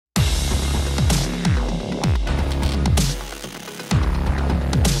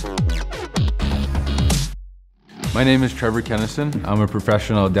My name is Trevor Kennison. I'm a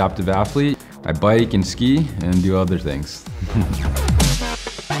professional adaptive athlete. I bike and ski and do other things.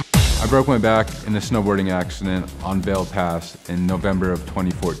 I broke my back in a snowboarding accident on Vail Pass in November of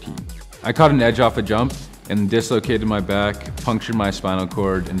 2014. I caught an edge off a jump and dislocated my back, punctured my spinal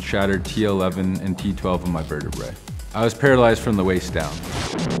cord, and shattered T11 and T12 of my vertebrae. I was paralyzed from the waist down.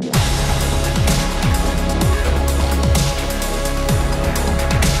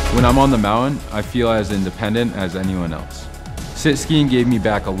 When I'm on the mountain, I feel as independent as anyone else. Sit skiing gave me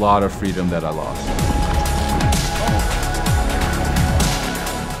back a lot of freedom that I lost.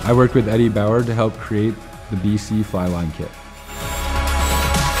 I worked with Eddie Bauer to help create the BC Flyline kit.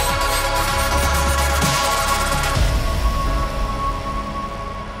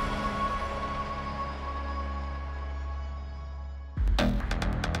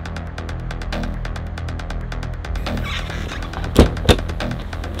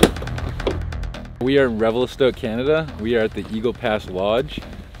 We are in Revelstoke, Canada. We are at the Eagle Pass Lodge,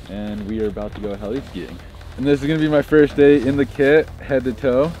 and we are about to go heli skiing. And this is gonna be my first day in the kit, head to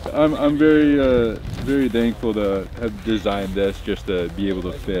toe. I'm very thankful to have designed this just to be able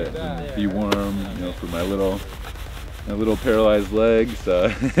to fit and be warm, you know, for my little paralyzed legs.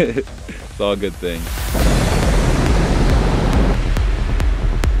 It's all a good thing.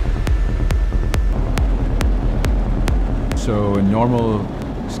 So a normal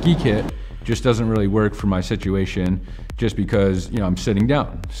ski kit just doesn't really work for my situation just because, you know, I'm sitting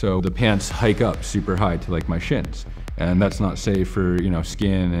down. So the pants hike up super high to like my shins. And that's not safe for, you know,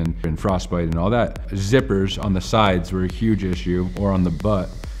 skin and frostbite and all that. Zippers on the sides were a huge issue, or on the butt,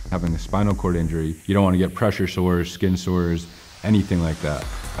 having a spinal cord injury. You don't want to get pressure sores, skin sores, anything like that.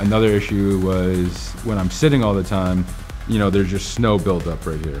 Another issue was when I'm sitting all the time, you know, there's just snow buildup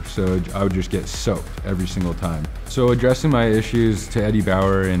right here. So I would just get soaked every single time. So addressing my issues to Eddie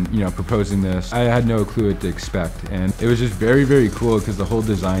Bauer and, you know, proposing this, I had no clue what to expect. And it was just very, very cool because the whole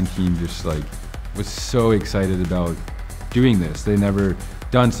design team just like was so excited about doing this. They never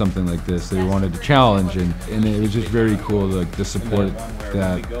done something like this. They wanted to challenge, and it was just very cool, like the support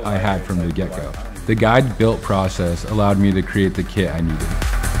that I had from the get-go. The guide built process allowed me to create the kit I needed.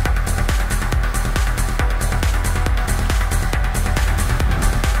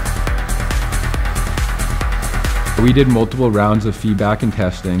 We did multiple rounds of feedback and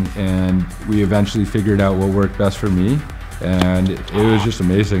testing, and we eventually figured out what worked best for me. And it was just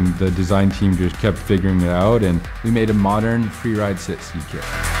amazing. The design team just kept figuring it out, and we made a modern free-ride sit ski kit.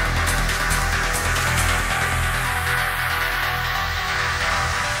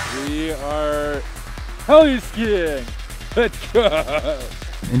 We are heli skiing. Let's go.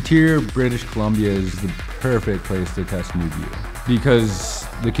 Interior British Columbia is the perfect place to test new gear because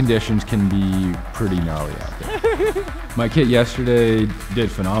the conditions can be pretty gnarly out there. My kit yesterday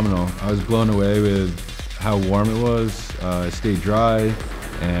did phenomenal. I was blown away with how warm it was. It stayed dry,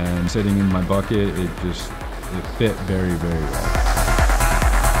 and sitting in my bucket, it fit very, very well.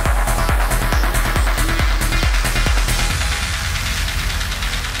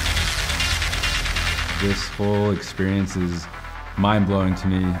 This whole experience is mind-blowing to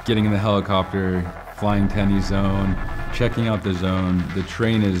me. Getting in the helicopter, flying to any zone, checking out the zone. The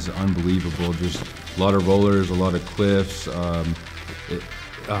terrain is unbelievable. Just a lot of rollers, a lot of cliffs.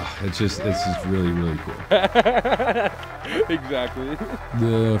 It's just really, really cool. Exactly.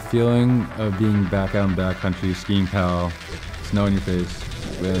 The feeling of being back out in backcountry, skiing pal, snow in your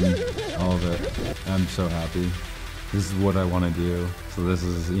face, wind, all of it. I'm so happy. This is what I want to do. So this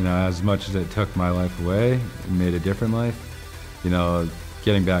is, you know, as much as it took my life away, it made a different life. You know,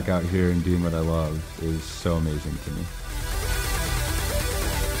 getting back out here and doing what I love is so amazing to me.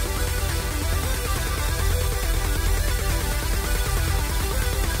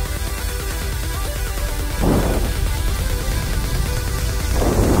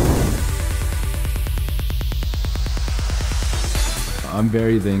 I'm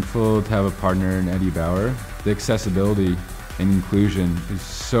very thankful to have a partner in Eddie Bauer. The accessibility and inclusion is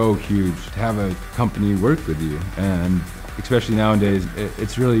so huge. To have a company work with you, and especially nowadays,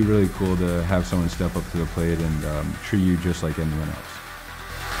 it's really, really cool to have someone step up to the plate and treat you just like anyone else.